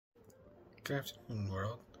Good afternoon,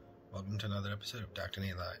 world. Welcome to another episode of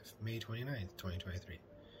DoctorNateLive, May 29th, 2023.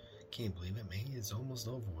 Can't believe it, May is almost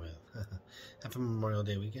over with. Happy Memorial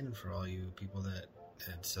Day weekend for all you people that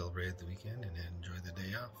had celebrated the weekend and had enjoyed the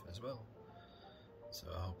day off as well. So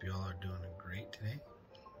I hope you all are doing great today.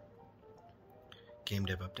 Game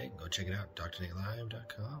dev update, go check it out,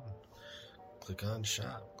 DoctorNateLive.com. Click on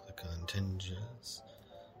shop, click on Tinjas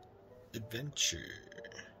Adventure.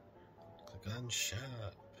 Click on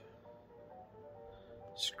shop.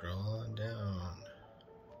 Scroll on down.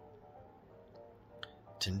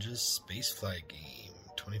 Tinjas Spaceflight game,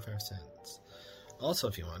 25 cents. Also,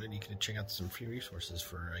 if you wanted, you could check out some free resources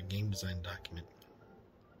for a game design document.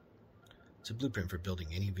 It's a blueprint for building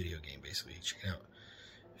any video game, basically. Check it out.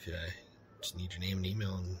 If you just need your name and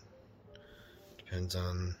email, and depends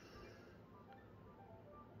on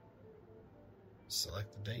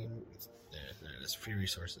select the game. There it is, free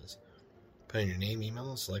resources. Put in your name,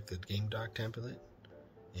 email, select the game doc template,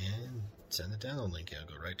 and send the download link. It'll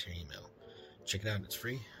go right to your email. Check it out, it's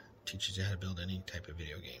free. It teaches you how to build any type of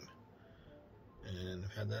video game. And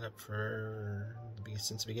I've had that up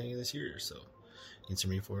since the beginning of this year, so need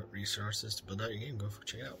some resources to build out your game, go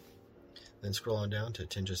check it out. Then scroll on down to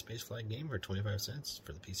Tinjas Spaceflight game for 25 cents.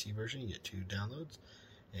 For the PC version, you get 2 downloads,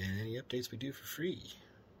 and any updates we do for free,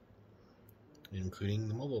 including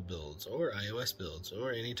the mobile builds, or iOS builds,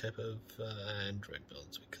 or any type of Android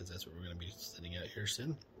builds, because that's what we're going to be sending out here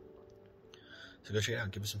soon. So go check it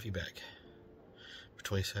out, give us some feedback. For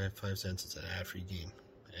 25 cents, it's an ad-free game,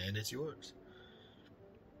 and it's yours.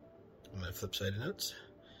 On my flip side of notes,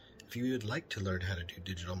 if you would like to learn how to do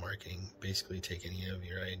digital marketing, basically take any of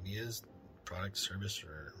your ideas, product, service,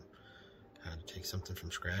 or how to take something from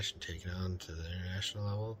scratch and take it on to the international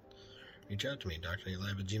level, reach out to me,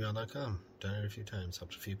 DoctorNateLive@gmail.com. Done it a few times,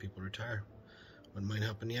 helped a few people retire. Wouldn't mind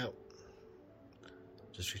helping you out.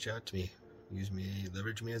 Just reach out to me.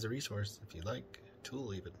 Leverage me as a resource if you like.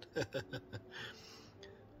 Tool even.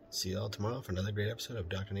 See you all tomorrow for another great episode of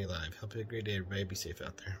Dr. Nate Live. Hope you have a great day, everybody. Be safe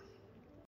out there.